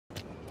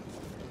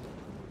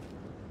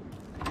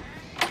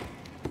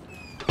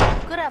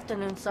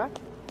afternoon, sir.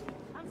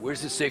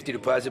 Where's the safety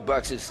deposit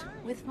boxes?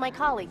 With my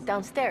colleague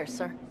downstairs,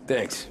 sir.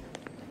 Thanks.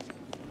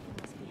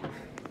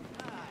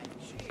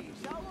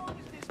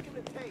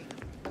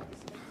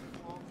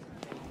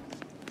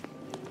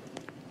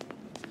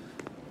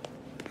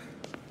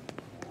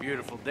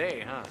 Beautiful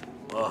day, huh?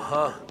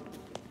 Uh-huh.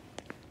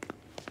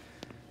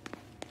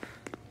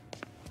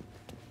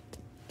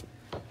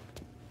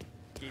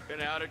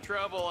 Keeping out of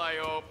trouble, I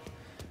hope.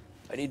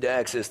 I need to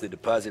access the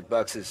deposit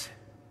boxes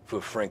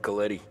for Frank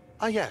Coletti.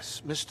 Ah,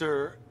 yes,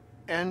 Mr.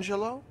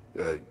 Angelo?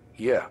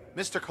 Yeah.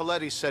 Mr.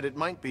 Coletti said it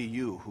might be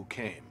you who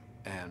came,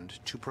 and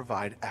to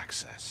provide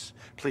access.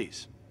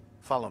 Please,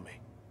 follow me.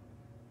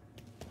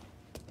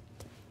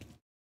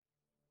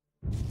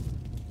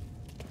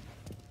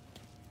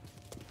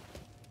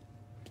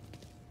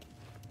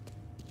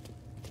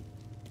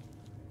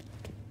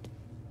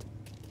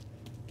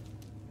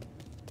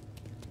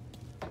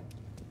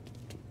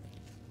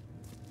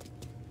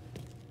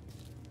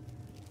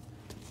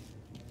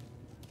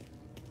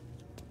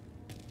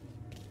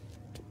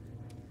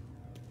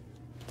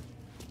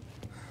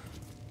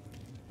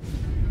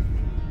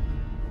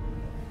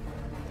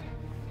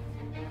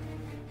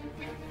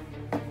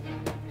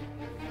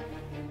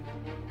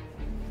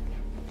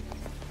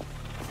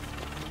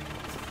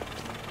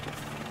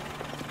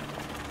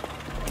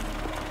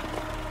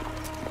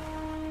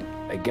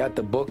 I got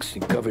the books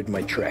and covered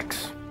my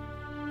tracks.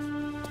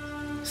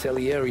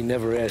 Salieri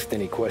never asked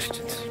any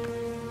questions.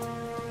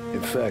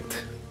 In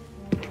fact,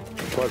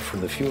 apart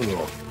from the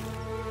funeral,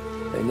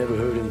 I never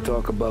heard him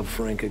talk about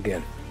Frank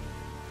again.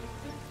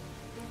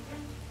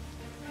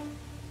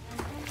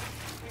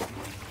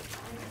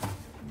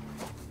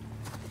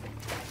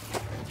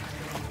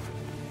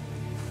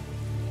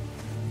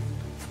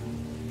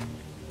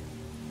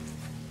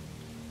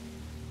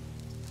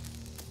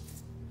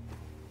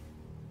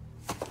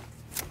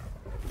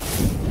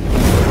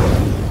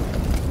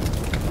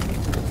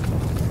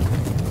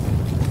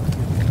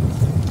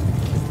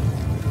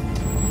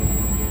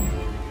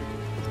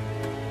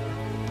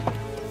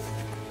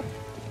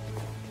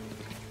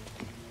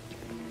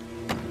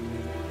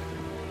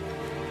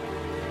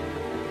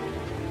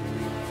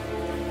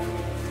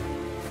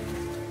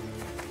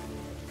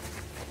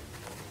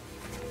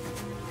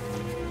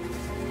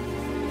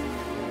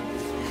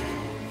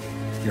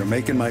 You're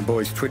making my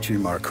boys twitchy,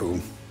 Marku.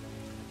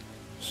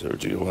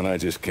 Sergio and I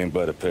just came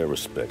by to pay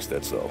respects,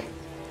 that's all.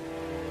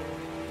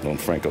 Known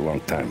Frank a long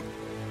time.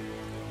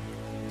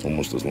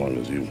 Almost as long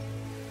as you.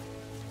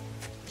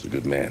 He's a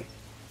good man.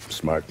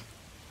 Smart.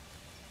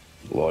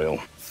 Loyal.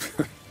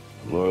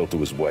 Loyal to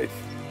his wife.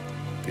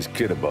 His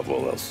kid above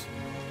all else.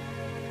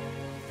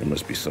 There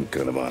must be some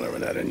kind of honor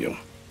in that in you.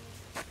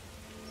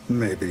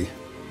 Maybe.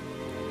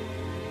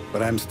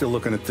 But I'm still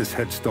looking at this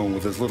headstone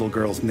with his little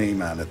girl's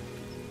name on it.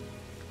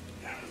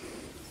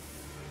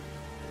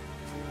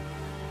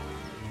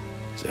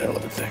 It's a hell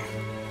of a thing.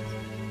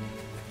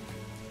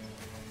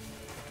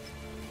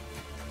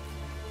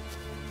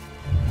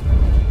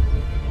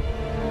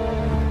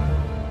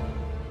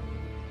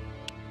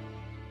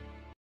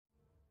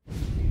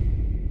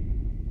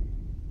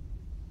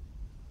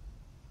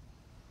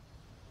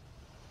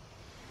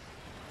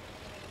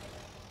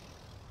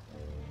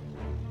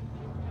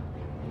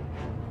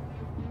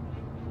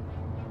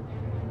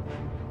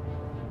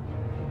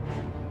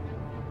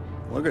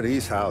 Look at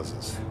these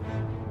houses.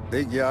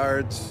 Big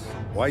yards,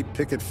 white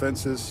picket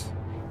fences.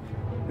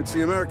 It's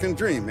the American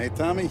dream, eh,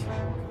 Tommy?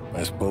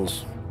 I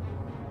suppose.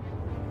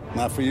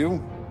 Not for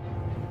you?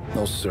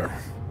 No, sir.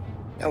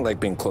 I like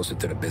being closer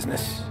to the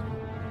business.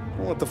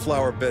 Don't let the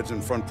flower beds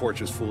and front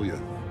porches fool you.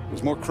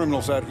 There's more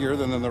criminals out here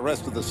than in the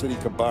rest of the city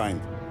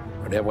combined.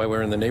 Is that why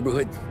we're in the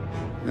neighborhood?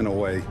 In a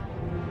way.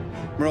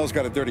 Morello's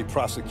got a dirty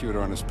prosecutor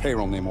on his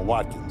payroll named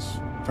Watkins.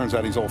 Turns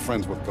out he's old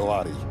friends with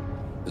Galati.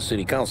 The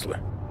city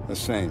councilor? The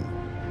same.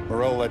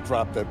 Morello let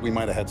drop that we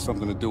might have had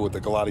something to do with the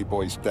Galati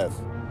boy's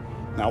death.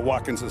 Now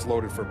Watkins is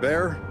loaded for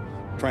bear,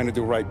 trying to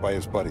do right by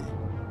his buddy.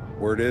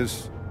 Word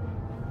is,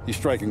 he's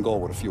striking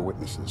gold with a few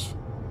witnesses.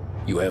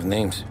 You have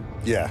names?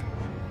 Yeah.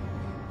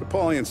 But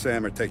Paulie and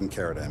Sam are taking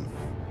care of them.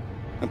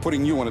 I'm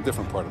putting you on a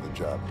different part of the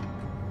job.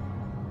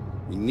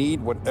 We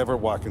need whatever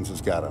Watkins has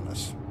got on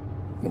us.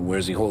 Well,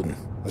 where's he holding?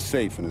 A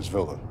safe in his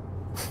villa.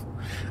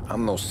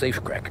 I'm no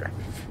safecracker.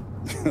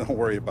 Don't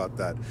worry about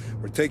that.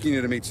 We're taking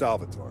you to meet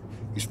Salvatore.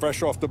 He's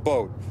fresh off the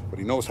boat, but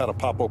he knows how to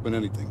pop open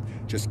anything.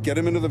 Just get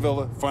him into the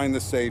villa, find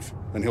the safe,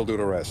 and he'll do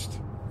the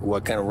rest.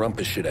 What kind of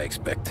rumpus should I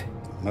expect?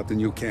 Nothing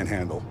you can't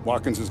handle.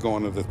 Watkins is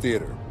going to the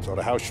theater, so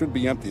the house should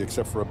be empty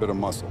except for a bit of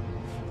muscle.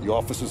 The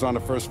office is on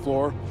the first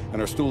floor,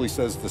 and our stoolie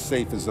says the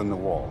safe is in the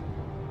wall.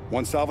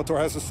 Once Salvatore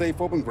has the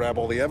safe open, grab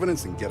all the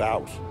evidence and get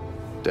out.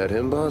 That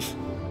him, boss?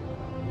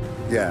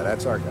 Yeah,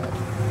 that's our guy.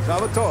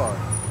 Salvatore,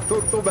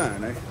 tutto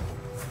bene?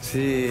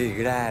 Sì,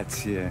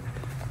 grazie,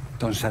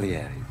 Don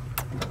Salieri.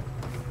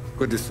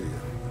 Good to see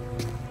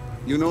you.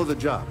 You know the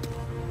job.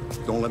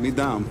 Don't let me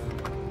down.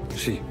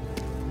 Sì,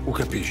 ho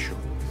capisco.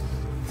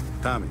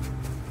 Tommy,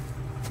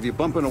 if you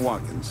bump into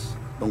Watkins,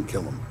 don't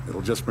kill him.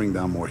 It'll just bring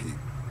down more heat.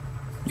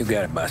 You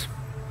got it, boss.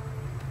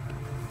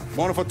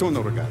 Buona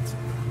fortuna, ragazzi.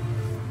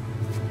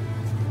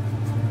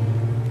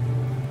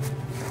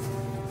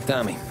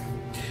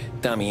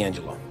 Tommy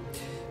Angelo.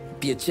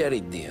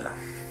 Piacere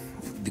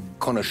di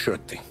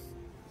conoscerti.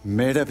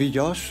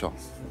 Meraviglioso.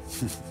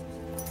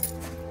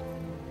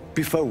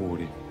 Per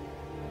favore.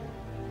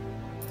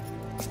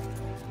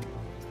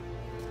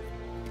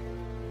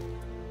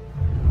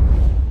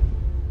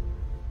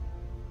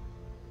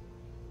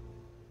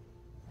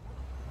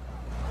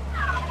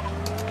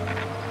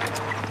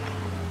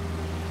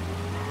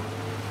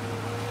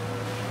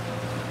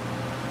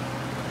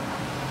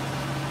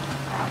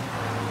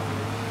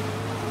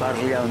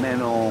 Parli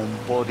almeno un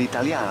po' di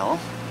italiano?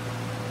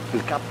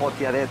 Il capo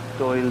ti ha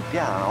detto il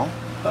piano?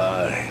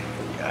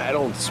 I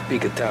don't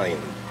speak Italian.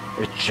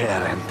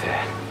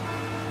 Eccellente.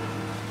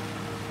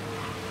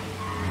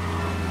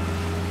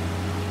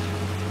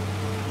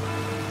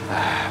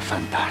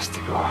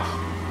 Fantastico.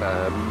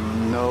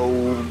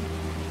 No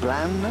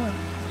plan?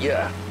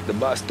 Yeah, the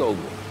boss told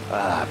me.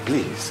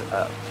 Please.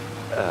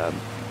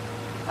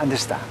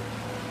 Understand.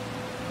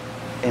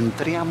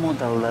 Entriamo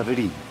dal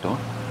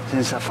labirinto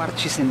senza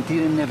farci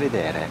sentire né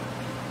vedere.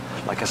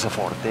 La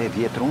cassaforte è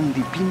dietro un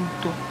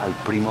dipinto al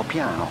primo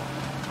piano.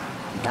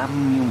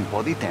 Dammi un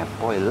po' di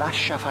tempo e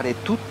lascia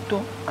fare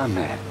tutto a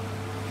me.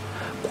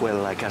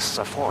 Quella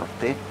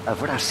cassaforte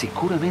avrà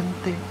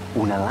sicuramente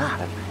un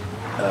allarme.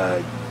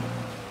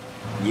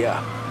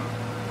 Yeah.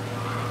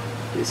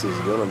 This is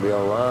gonna be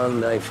a long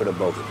night for the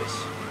both of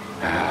us.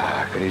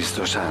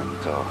 Cristo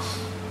santo.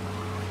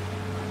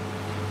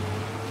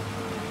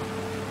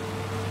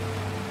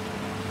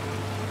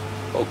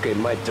 Okay,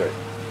 my turn.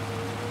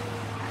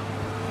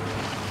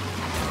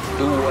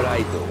 Do what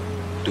I do.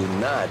 Do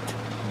not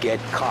get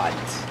caught.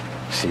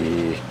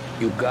 Sì.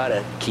 You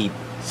gotta keep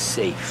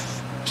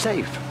safe.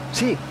 Safe?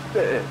 Sì.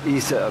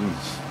 Is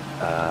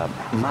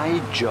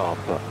my job.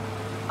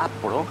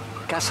 Apro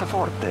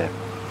cassaforte.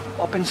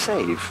 Open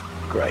safe.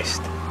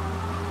 Christ.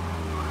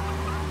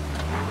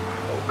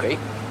 Okay.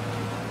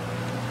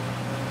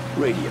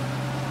 Radio.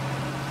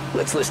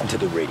 Let's listen to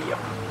the radio.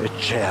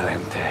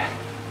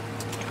 Eccellente.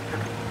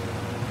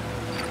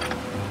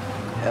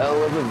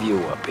 Hell of a view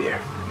up here.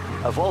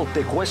 A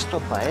volte questo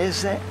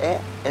paese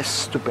è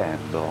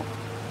stupendo.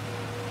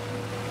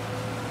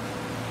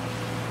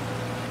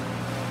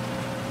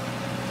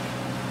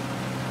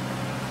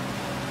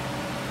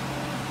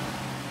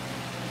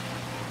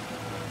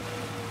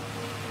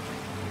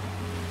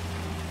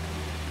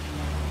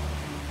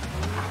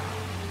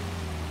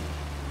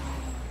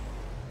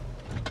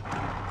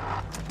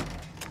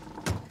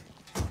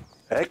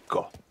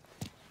 Ecco,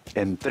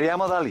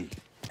 entriamo da lì.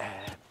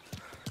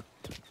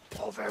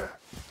 Over.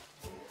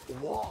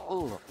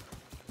 Wall.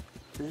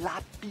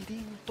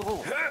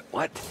 Labirinto.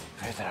 What?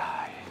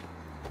 Vedrai.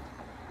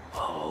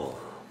 Oh,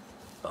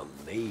 a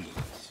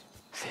maze.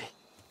 Sì,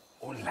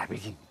 un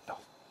labirinto.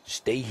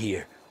 Stay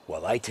here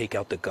while I take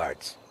out the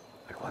guards.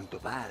 A quanto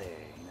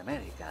pare in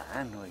America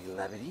hanno i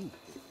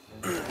labirinti.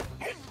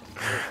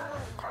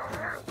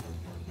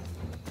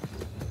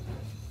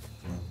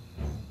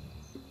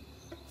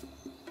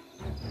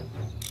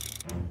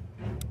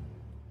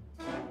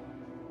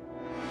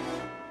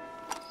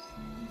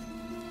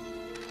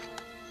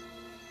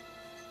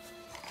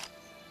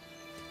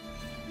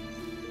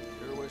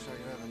 Sure wish I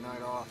could have a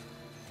night off.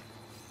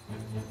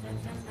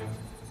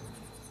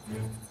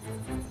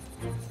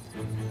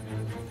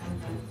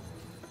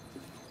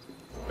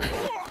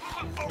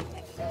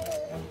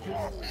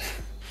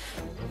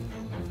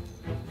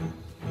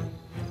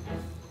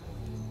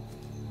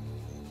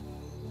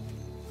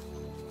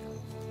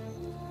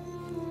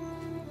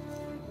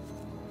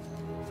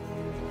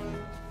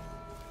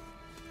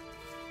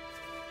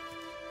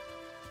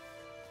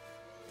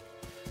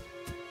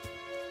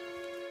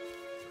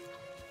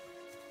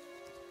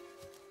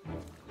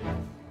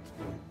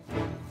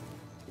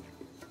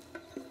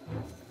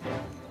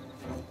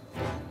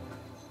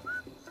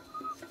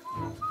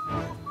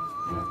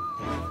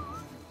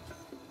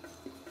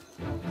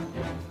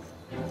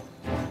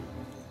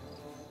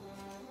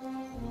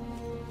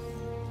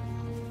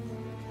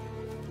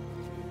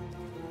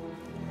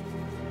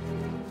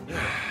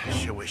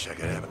 Sure wish I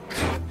could have it.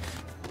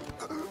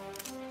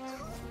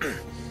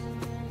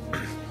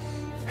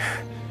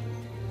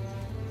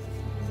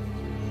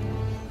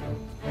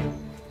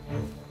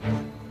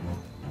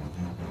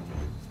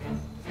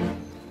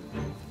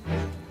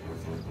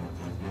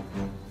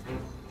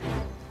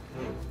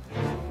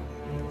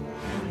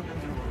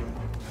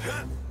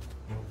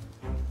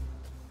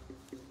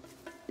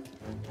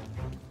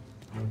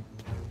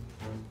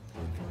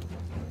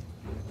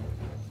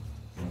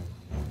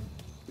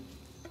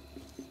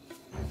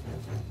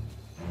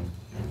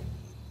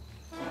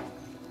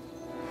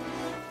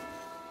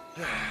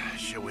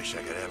 Sure wish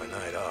I could have a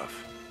night off.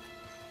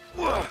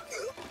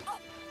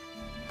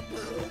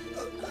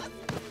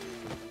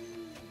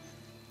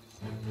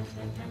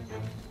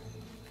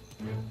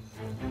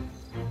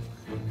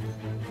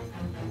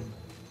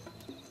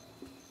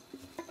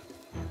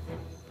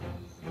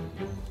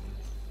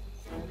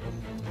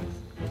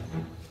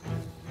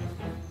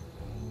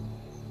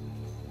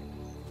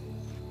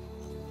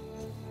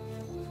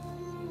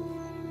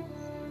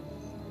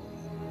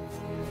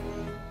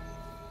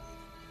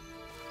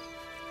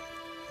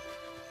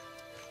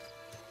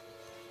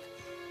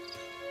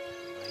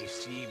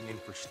 Nice evening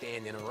for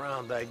standing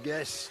around, I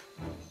guess.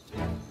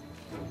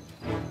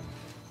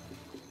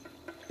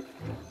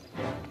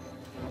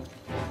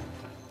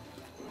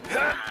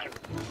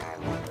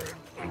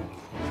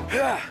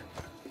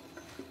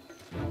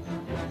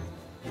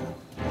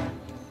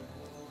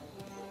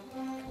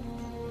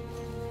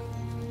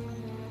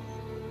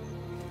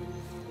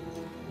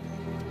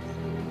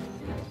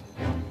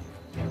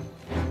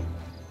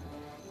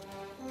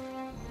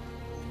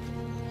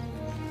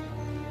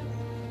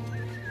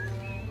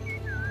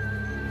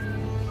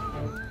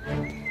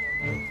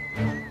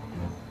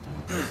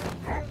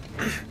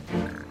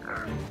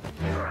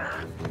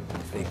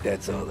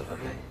 That's all of them.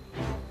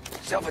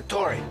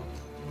 Salvatore!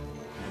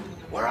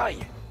 Where are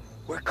you?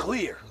 We're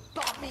clear.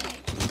 Tommy,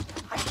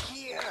 I'm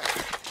here.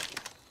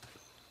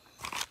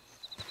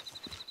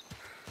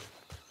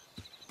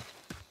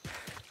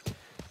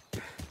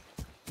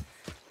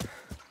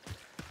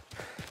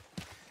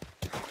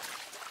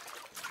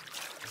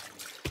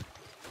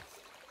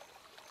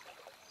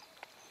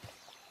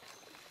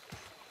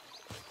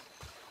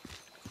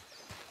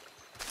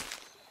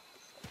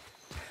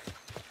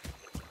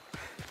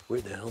 Where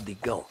the hell did he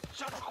go?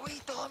 Sono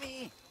qui,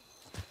 Tommy.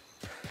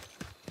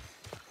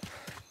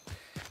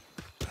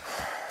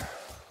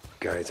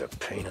 Guy's a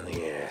pain in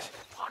the ass.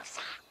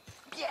 Forza,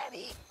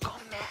 vieni con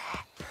me.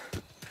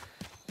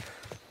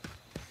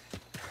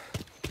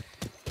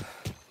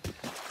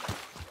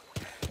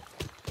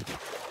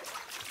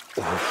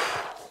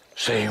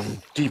 Sei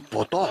un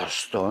tipo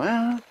tosto,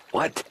 eh?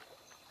 What?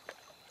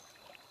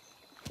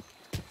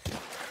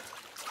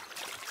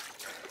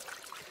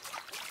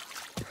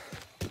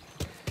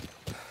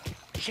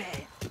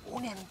 C'è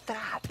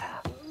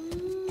un'entrata.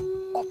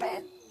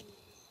 Open.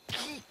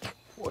 Kick.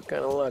 What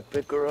kind of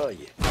lockpicker are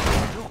you?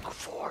 Look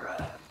for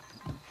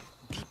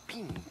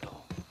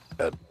dipinto.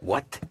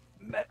 What?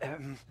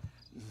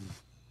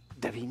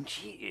 Da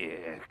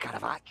Vinci,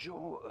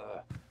 Caravaggio.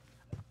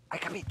 Hai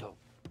capito?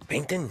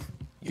 Painting?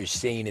 You're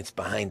saying it's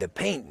behind the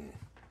painting?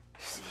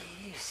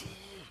 Sì, sì.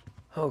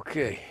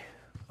 Okay,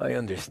 I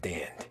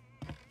understand.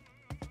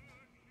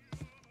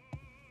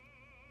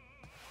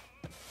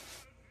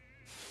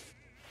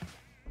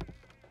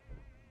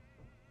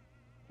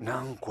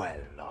 Non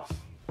quello.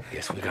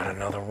 Guess we got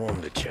another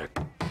room to check.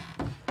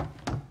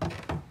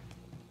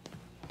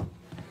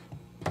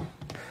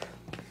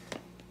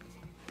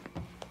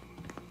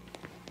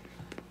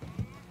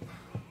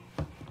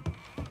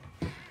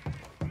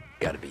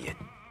 Gotta be it.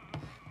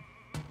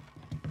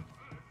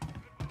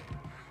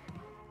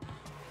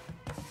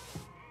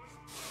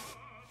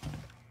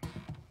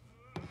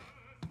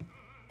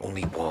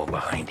 Only wall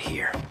behind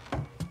here.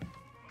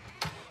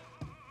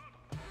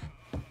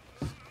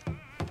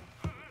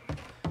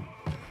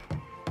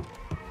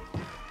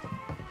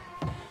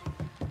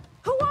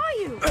 Who are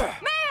you?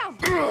 Ma'am!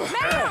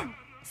 Ma'am!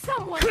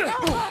 Someone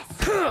help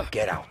us!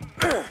 Get out.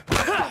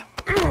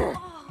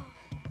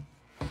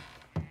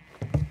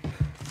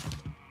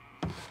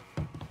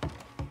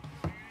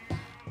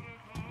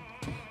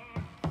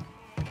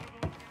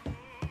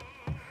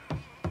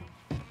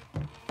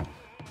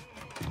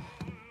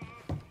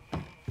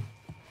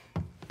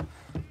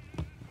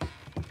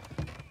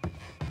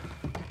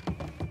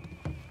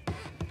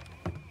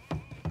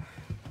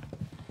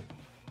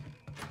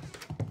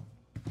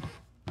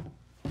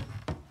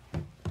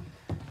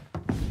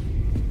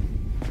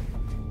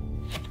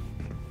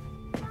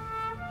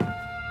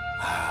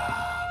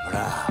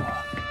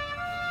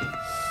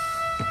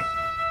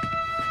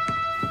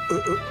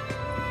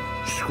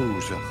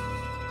 Scusa.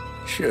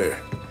 Sure.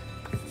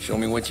 Show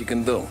me what you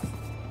can do.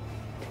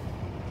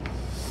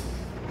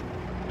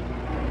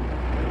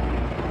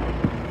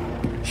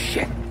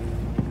 Shit.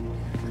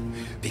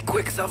 Be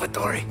quick,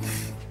 Salvatore.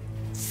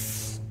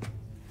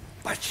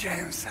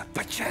 Pazienza,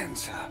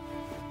 pazienza.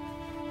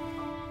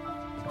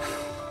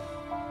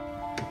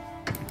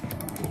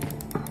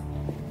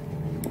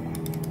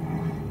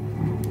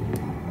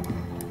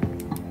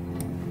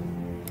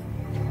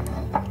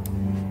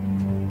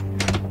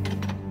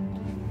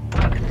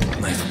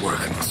 Nice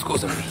work,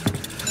 scusami.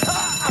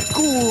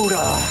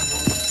 Cura!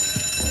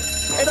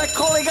 Ed è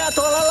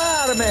collegato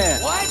all'allarme!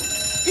 What?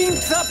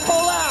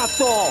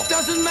 Intrappolato!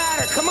 Doesn't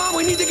matter. Come on,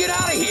 we need to get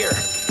out of here.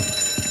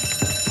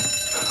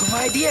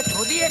 Vai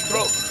dietro,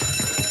 dietro.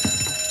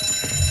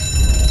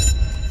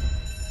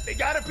 They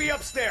gotta be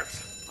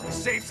upstairs. The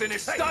safe's in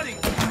his study.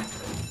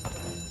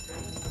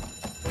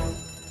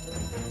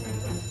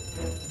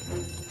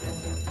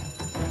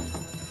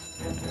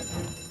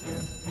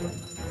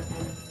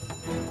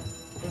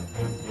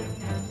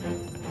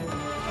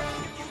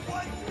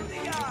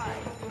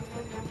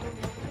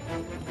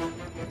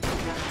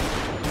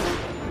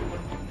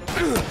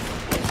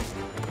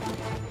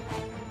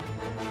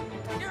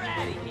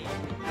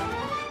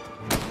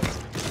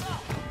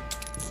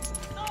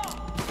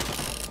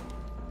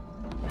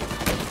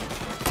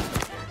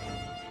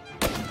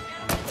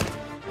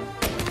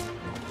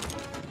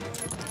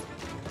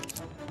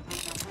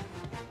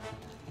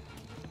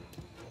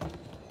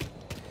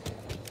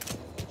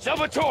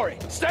 Salvatore,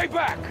 stay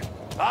back!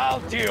 I'll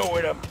deal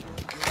with him.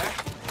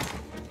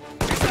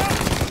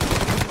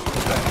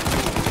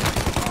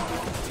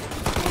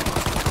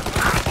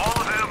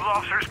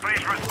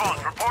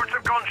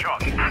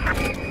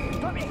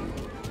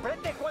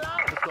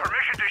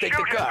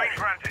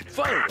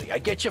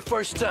 get you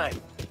first time.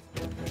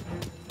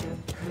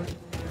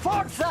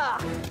 Forza!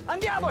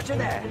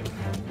 Andiamocene!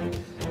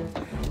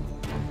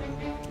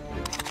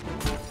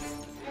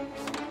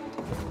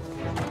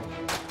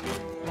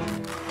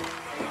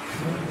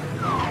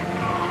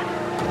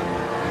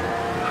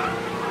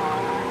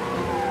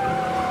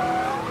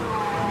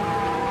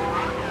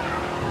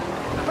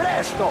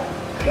 Presto!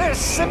 E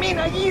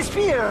semina gli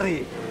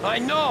sbirri! I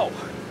know!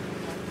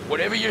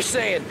 Whatever you're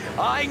saying,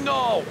 I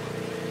know!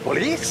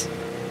 Police?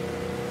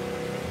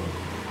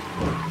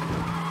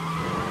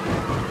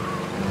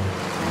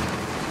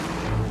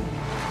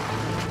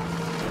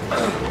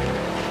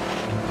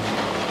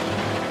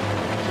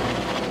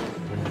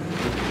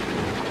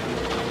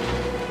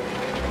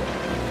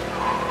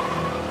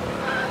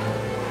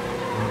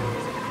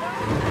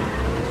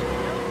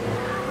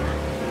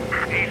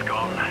 He's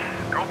gone.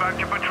 Go back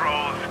to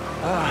patrols.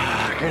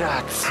 Ah,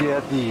 grazie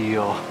a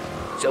Dio.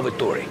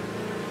 Salvatore,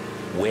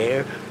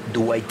 where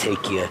do I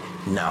take you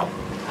now?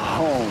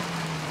 Home.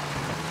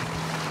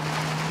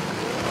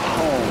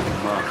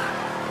 Home.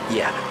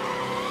 Yeah,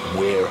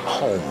 where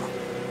home?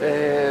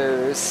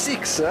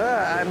 Six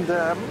and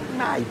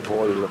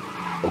Maple.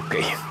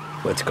 Okay,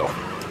 let's go.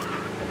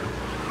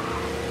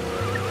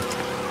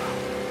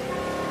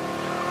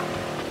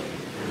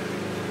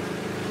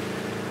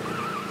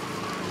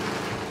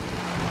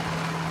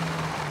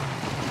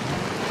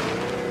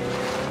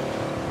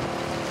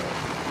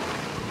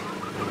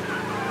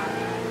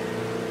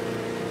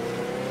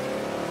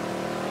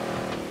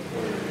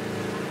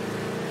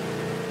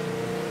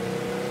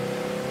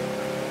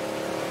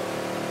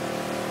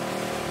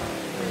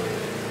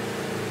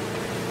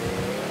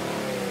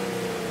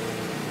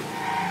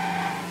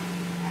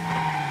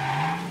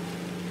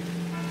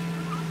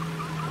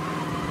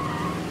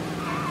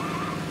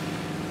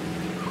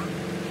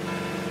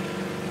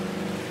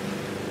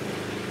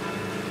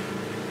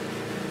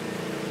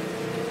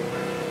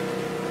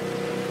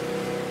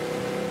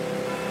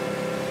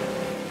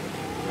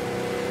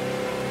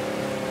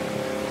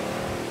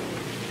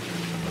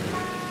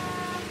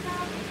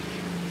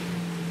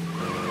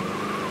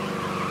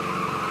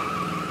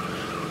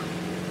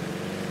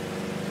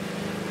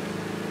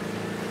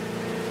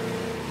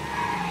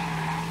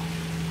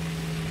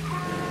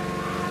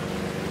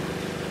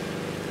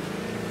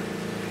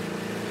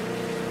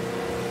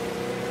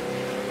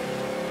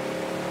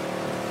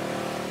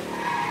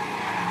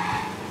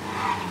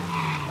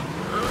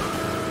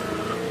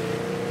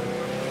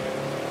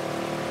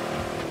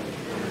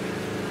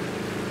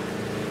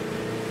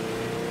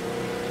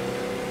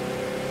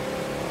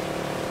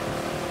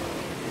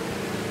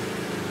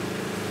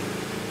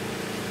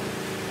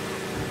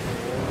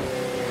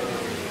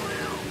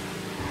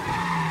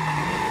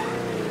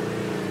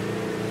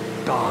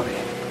 Tony,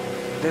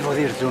 devo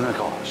dirti una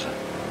cosa.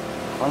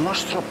 Al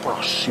nostro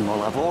prossimo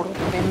lavoro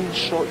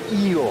penso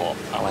io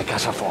alla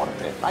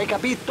casaforte. Hai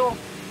capito?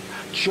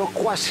 Ci ho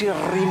quasi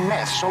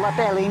rimesso la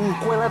pelle in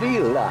quella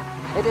villa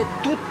ed è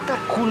tutta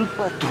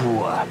colpa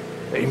tua.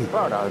 E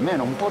impara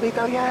almeno un po' di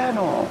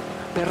italiano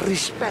per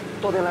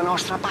rispetto della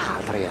nostra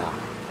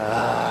patria.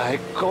 Ah, è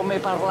come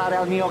parlare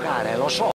al mio cane, lo so.